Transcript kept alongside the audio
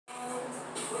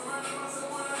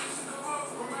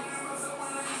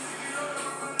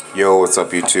Yo, what's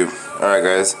up YouTube? Alright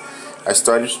guys, I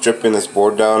started stripping this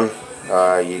board down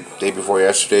day before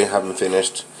yesterday. Haven't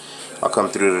finished. I'll come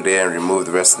through today and remove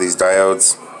the rest of these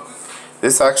diodes.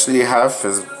 This actually half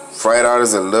is fried out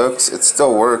as it looks. It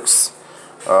still works,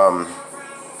 but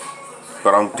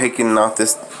I'm taking out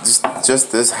this,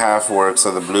 just this half works,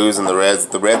 so the blues and the reds.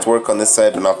 The reds work on this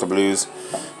side but not the blues.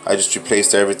 I just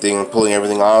replaced everything, pulling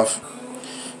everything off,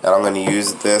 and I'm going to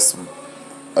use this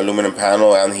aluminum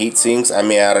panel and heat sinks. I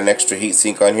may add an extra heat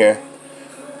sink on here,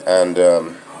 and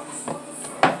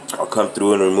I'll come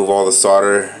through and remove all the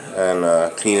solder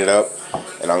and clean it up,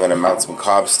 and I'm gonna mount some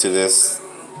COBs to this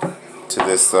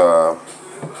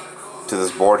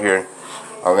board here.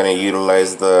 I'm gonna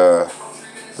utilize the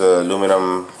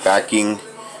aluminum backing,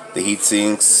 the heat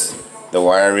sinks, the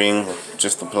wiring,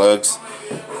 just the plugs,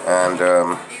 and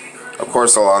of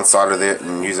course I'll unsolder it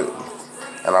and use it,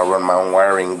 and I'll run my own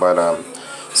wiring. But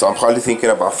so I'm probably thinking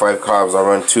about 5 COBs. I'll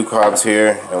run 2 COBs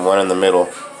here and 1 in the middle,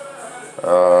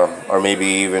 or maybe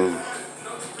even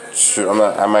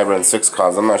I might run 6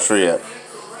 COBs. I'm not sure yet,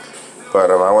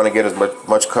 but I want to get as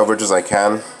much coverage as I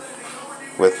can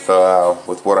with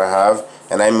what I have,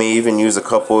 and I may even use a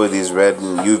couple of these red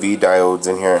and UV diodes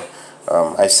in here.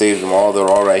 I saved them all. They're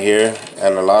all right here,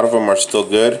 and a lot of them are still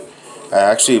good.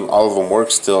 Actually, all of them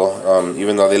work still,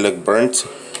 even though they look burnt.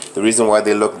 The reason why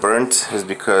they look burnt is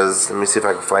because, let me see if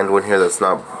I can find one here that's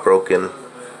not broken.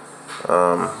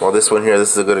 Well, this one here,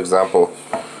 this is a good example.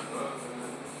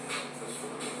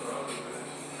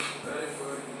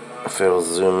 If it'll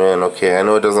zoom in, okay, I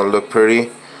know it doesn't look pretty,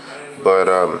 but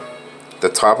the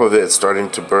top of it is starting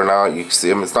to burn out. You can see,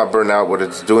 I mean, it's not burnt out. What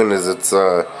it's doing is it's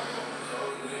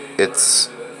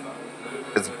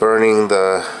burning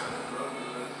the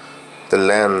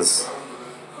lens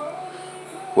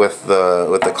with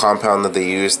the compound that they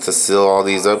use to seal all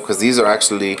these up, because these are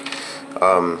actually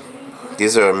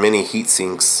these are mini heat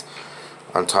sinks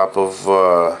on top of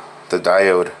the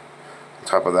diode, on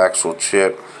top of the actual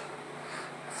chip.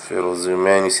 If it'll zoom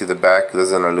in, you see the back.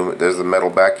 There's a metal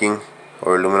backing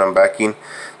or aluminum backing.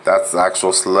 That's the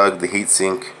actual slug, the heat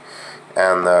sink,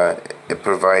 and it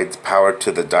provides power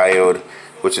to the diode,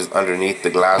 which is underneath the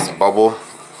glass bubble.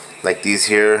 Like these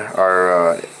here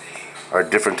are a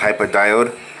different type of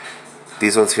diode.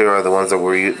 These ones here are the ones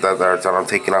that I'm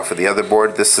taking off of the other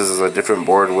board. This is a different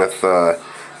board with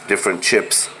different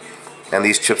chips, and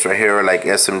these chips right here are like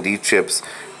SMD chips,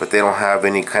 but they don't have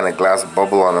any kind of glass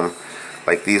bubble on them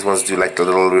like these ones do, like the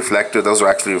little reflector. Those are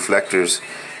actually reflectors,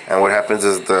 and what happens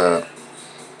is the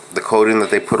coating that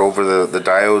they put over the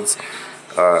diodes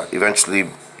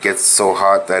eventually gets so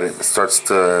hot that it starts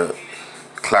to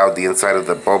cloud the inside of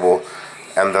the bubble,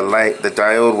 and the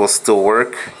diode will still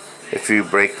work if you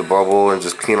break the bubble and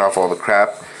just clean off all the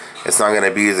crap. It's not going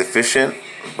to be as efficient,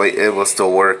 but it will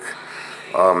still work.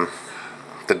 The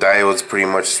diode's pretty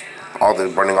much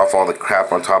burning off all the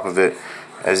crap on top of it.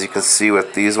 As you can see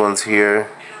with these ones here,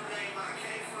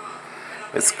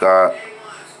 it's got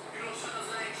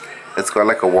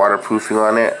like a waterproofing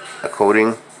on it, a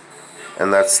coating,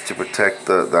 and that's to protect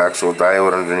the actual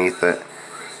diode underneath it.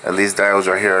 And these diodes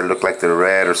right here look like they're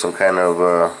red, or some kind of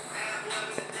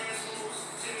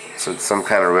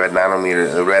red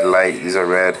nanometer, a red light. These are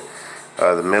red.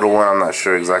 The middle one, I'm not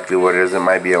sure exactly what it is. It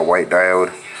might be a white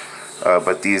diode,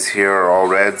 but these here are all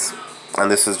reds,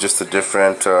 and this is just a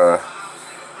different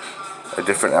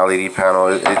LED panel.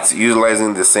 It's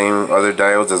utilizing the same other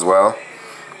diodes as well,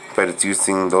 but it's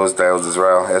using those diodes as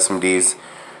well, SMDs,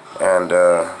 and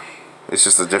it's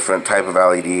just a different type of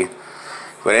LED.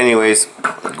 But anyways,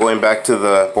 going back to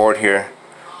the board here,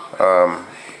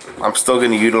 I'm still going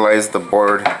to utilize the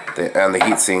board and the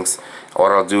heat sinks.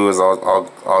 What I'll do is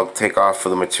I'll take off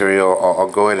the material. I'll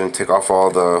go ahead and take off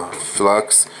all the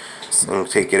flux and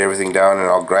everything down, and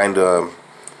I'll grind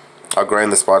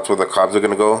the spots where the COBs are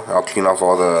going to go. I'll clean off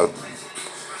all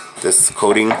this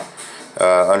coating.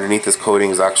 Underneath this coating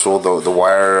is the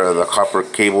wire, the copper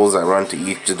cables that run to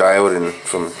each diode, and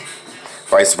from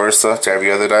vice versa to every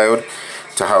other diode,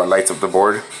 to how it lights up the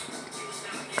board.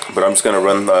 But I'm just going to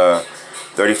run the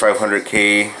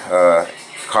 3500K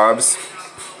COBs,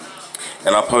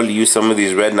 and I'll probably use some of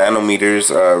these red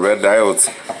nanometers, red diodes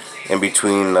in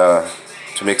between to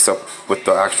mix up with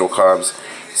the actual COBs,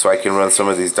 so I can run some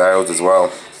of these diodes as well,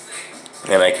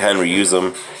 and I can reuse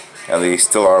them, and they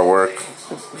still work.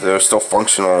 They're still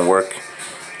functional and work.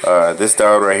 This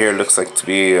diode right here looks like to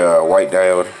be a white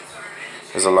diode.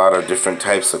 There's a lot of different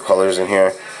types of colors in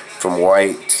here, from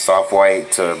white to soft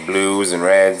white to blues and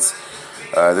reds.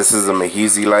 This is a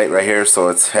Mahezi light right here, so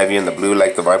it's heavy in the blue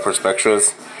like the Viper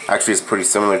Spectras. Actually, it's pretty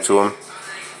similar to them.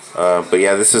 But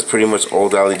yeah, this is pretty much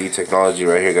old LED technology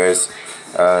right here, guys.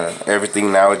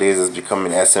 Everything nowadays is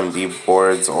becoming SMD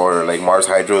boards, or like Mars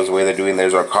Hydro's the way they're doing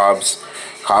theirs, or COBs.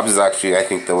 COBs is actually, I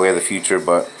think, the way of the future,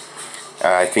 but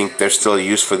I think there's still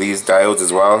use for these diodes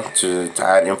as well to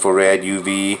add infrared,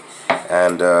 UV,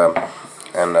 and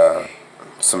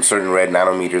some certain red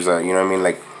nanometers. You know what I mean?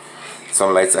 Like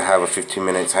some lights that have a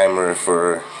 15-minute timer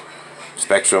for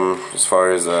spectrum as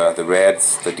far as the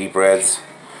reds, the deep reds.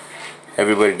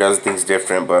 Everybody does things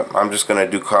different, but I'm just gonna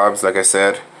do COBs, like I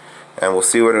said, and we'll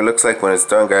see what it looks like when it's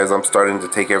done, guys. I'm starting to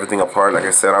take everything apart. Like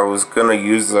I said, I was gonna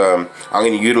use I'm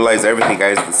gonna utilize everything,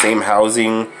 guys. The same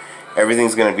housing,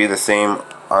 everything's gonna be the same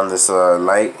on this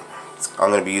light. I'm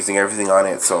gonna be using everything on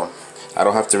it, so I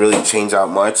don't have to really change out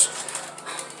much.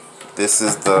 This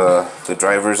is the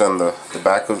drivers on the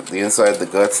back of the inside, the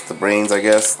guts, the brains, I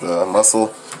guess, the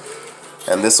muscle,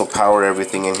 and this will power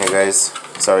everything in here, guys.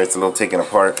 Sorry, it's a little taken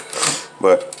apart,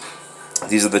 but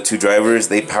these are the two drivers.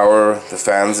 They power the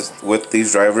fans with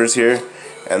these drivers here,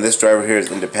 and this driver here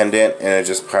is independent, and it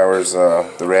just powers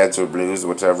the reds or blues,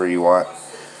 whichever you want.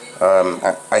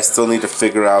 I still need to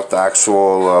figure out the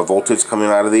actual voltage coming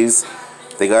out of these.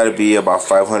 They got to be about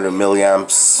 500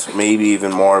 milliamps, maybe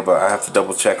even more, but I have to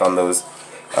double check on those.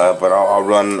 But I'll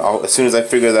run as soon as I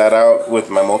figure that out with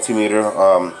my multimeter.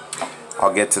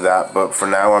 I'll get to that, but for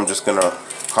now I'm just gonna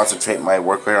concentrate my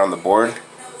work here on the board,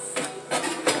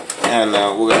 and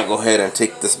we're gonna go ahead and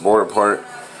take this board apart,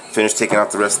 finish taking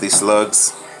out the rest of these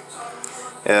slugs.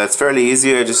 It's fairly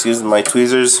easy. I just use my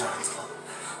tweezers.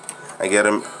 I get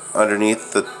them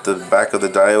underneath the back of the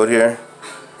diode here.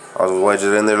 I'll wedge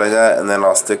it in there like that, and then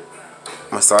I'll stick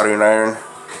my soldering iron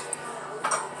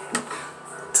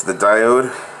to the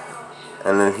diode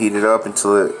and then heat it up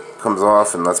until it comes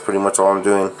off, and that's pretty much all I'm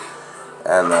doing.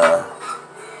 And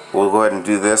we'll go ahead and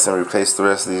do this and replace the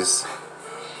rest of these,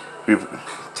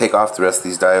 take off the rest of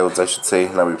these diodes, I should say,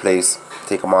 not replace,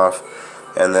 take them off,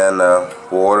 and then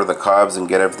we'll order the COBs and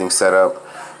get everything set up.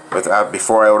 But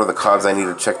before I order the COBs, I need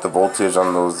to check the voltage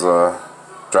on those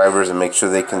drivers and make sure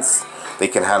they can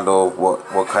handle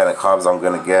what kind of COBs I'm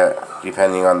gonna get,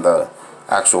 depending on the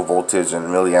actual voltage and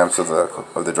milliamps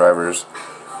of the drivers.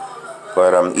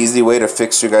 But easy way to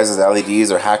fix your guys'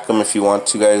 LEDs, or hack them if you want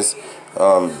to, guys.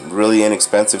 Really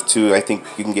inexpensive too. I think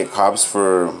you can get COBs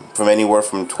from anywhere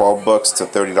from $12 to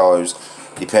 $30,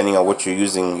 depending on what you're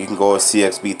using. You can go with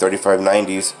CXB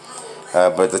 3590s,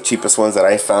 but the cheapest ones that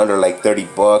I found are like $30,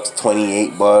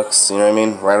 $28. You know what I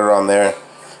mean? Right around there.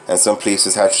 And some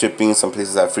places have shipping, some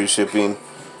places have free shipping.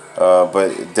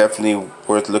 But definitely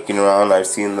worth looking around. I've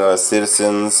seen the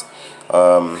Citizens,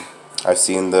 I've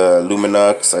seen the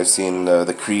Luminux, I've seen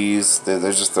the Crees.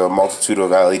 There's just a multitude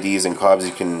of LEDs and COBs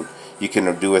you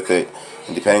can do with it.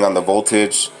 And depending on the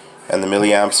voltage and the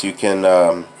milliamps, you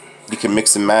can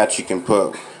mix and match. You can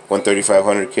put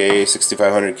 13500K,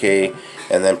 6500K,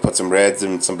 and then put some reds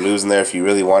and some blues in there if you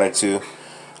really wanted to.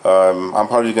 I'm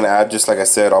probably going to add, just like I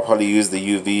said, I'll probably use the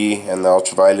UV and the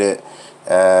ultraviolet,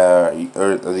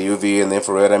 or the UV and the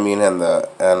infrared, I mean, and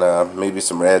maybe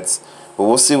some reds. But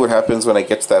we'll see what happens when I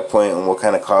get to that point and what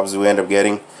kind of COBs we end up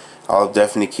getting. I'll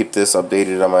definitely keep this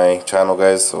updated on my channel,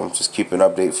 guys, so just keep an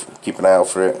eye out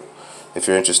for it if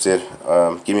you're interested.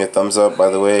 Give me a thumbs up, by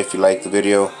the way, if you like the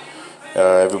video.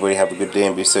 Everybody have a good day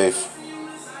and be safe.